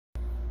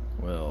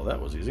that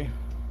was easy.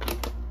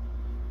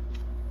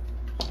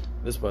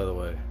 This, by the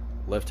way,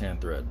 left-hand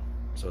thread,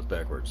 so it's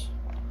backwards.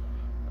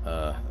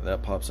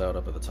 That pops out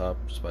up at the top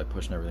just by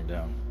pushing everything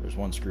down. There's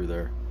one screw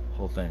there,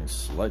 whole thing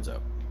slides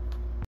out.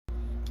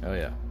 Oh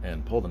yeah,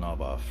 and pull the knob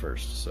off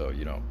first so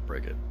you don't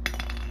break it.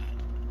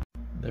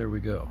 There we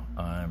go.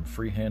 I'm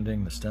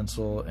freehanding the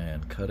stencil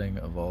and cutting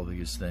of all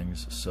these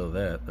things so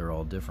that they're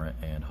all different,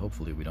 and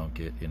hopefully we don't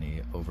get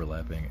any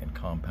overlapping and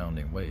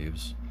compounding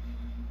waves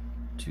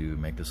to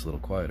make this a little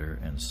quieter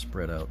and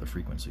spread out the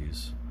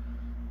frequencies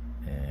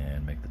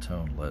and make the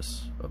tone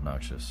less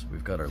obnoxious.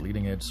 We've got our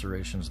leading edge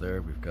serrations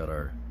there, we've got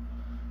our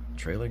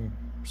trailing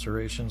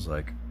serrations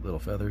like little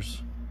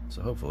feathers,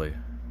 so hopefully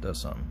it does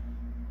something.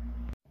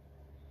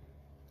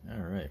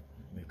 Alright,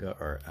 we've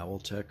got our owl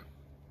tech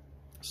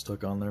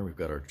stuck on there, we've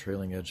got our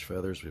trailing edge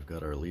feathers, we've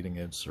got our leading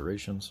edge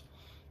serrations,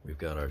 we've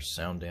got our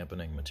sound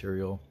dampening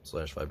material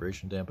 /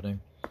 vibration dampening,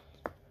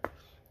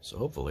 so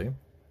hopefully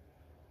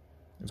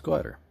it's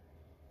quieter.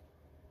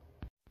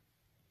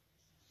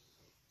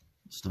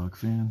 Stock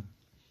fan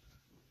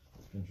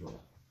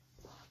control.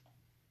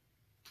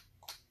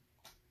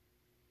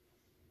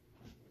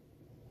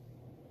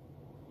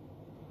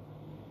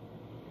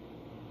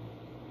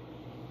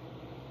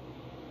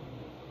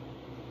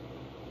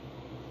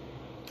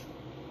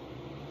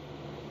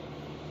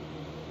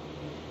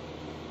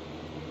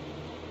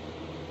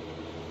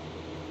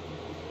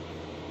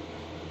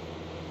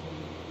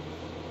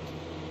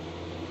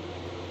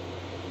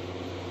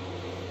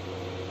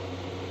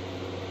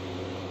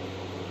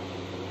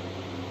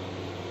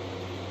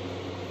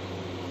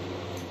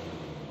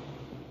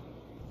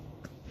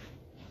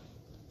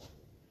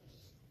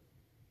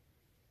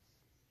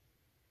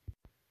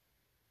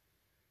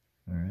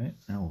 Alright,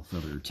 owl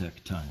feather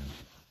tech time.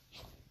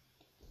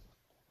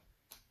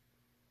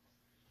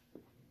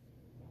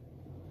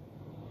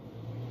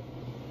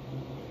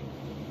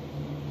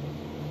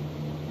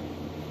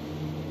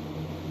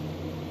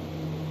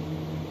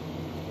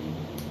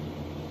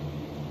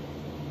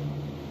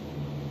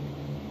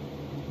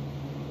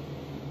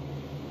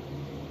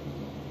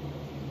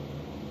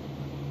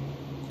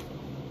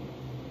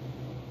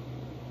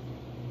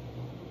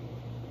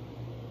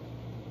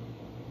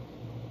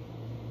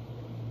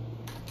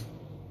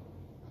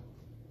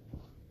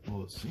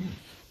 Well, it seems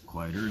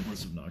quieter and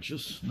less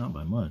obnoxious. Not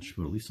by much,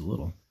 but at least a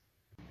little.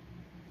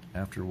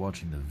 After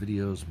watching the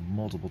videos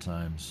multiple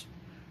times,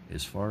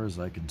 as far as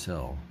I can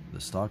tell,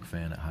 the stock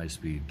fan at high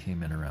speed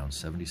came in around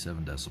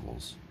 77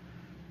 decibels,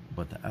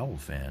 but the owl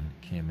fan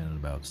came in at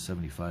about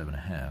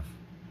 75.5.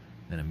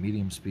 Then at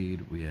medium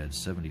speed, we had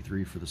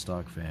 73 for the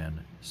stock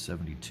fan,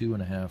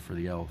 72.5 for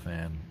the owl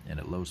fan, and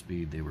at low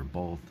speed, they were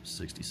both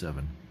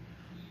 67.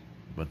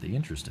 But the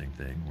interesting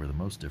thing, where the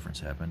most difference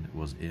happened,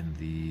 was in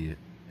the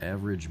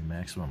average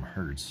maximum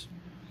hertz.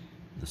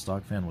 The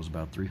stock fan was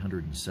about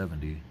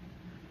 370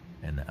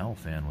 and the owl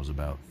fan was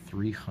about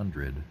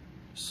 300,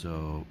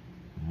 so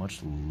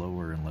much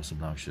lower and less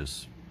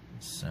obnoxious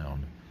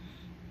sound.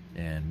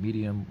 And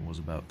medium was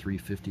about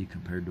 350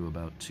 compared to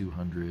about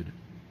 200,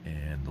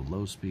 and the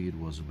low speed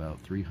was about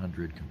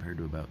 300 compared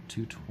to about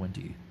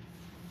 220.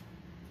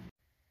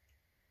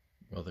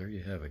 Well, there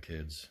you have it,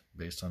 kids.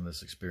 Based on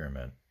this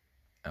experiment,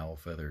 owl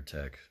feather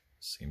tech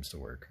seems to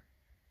work.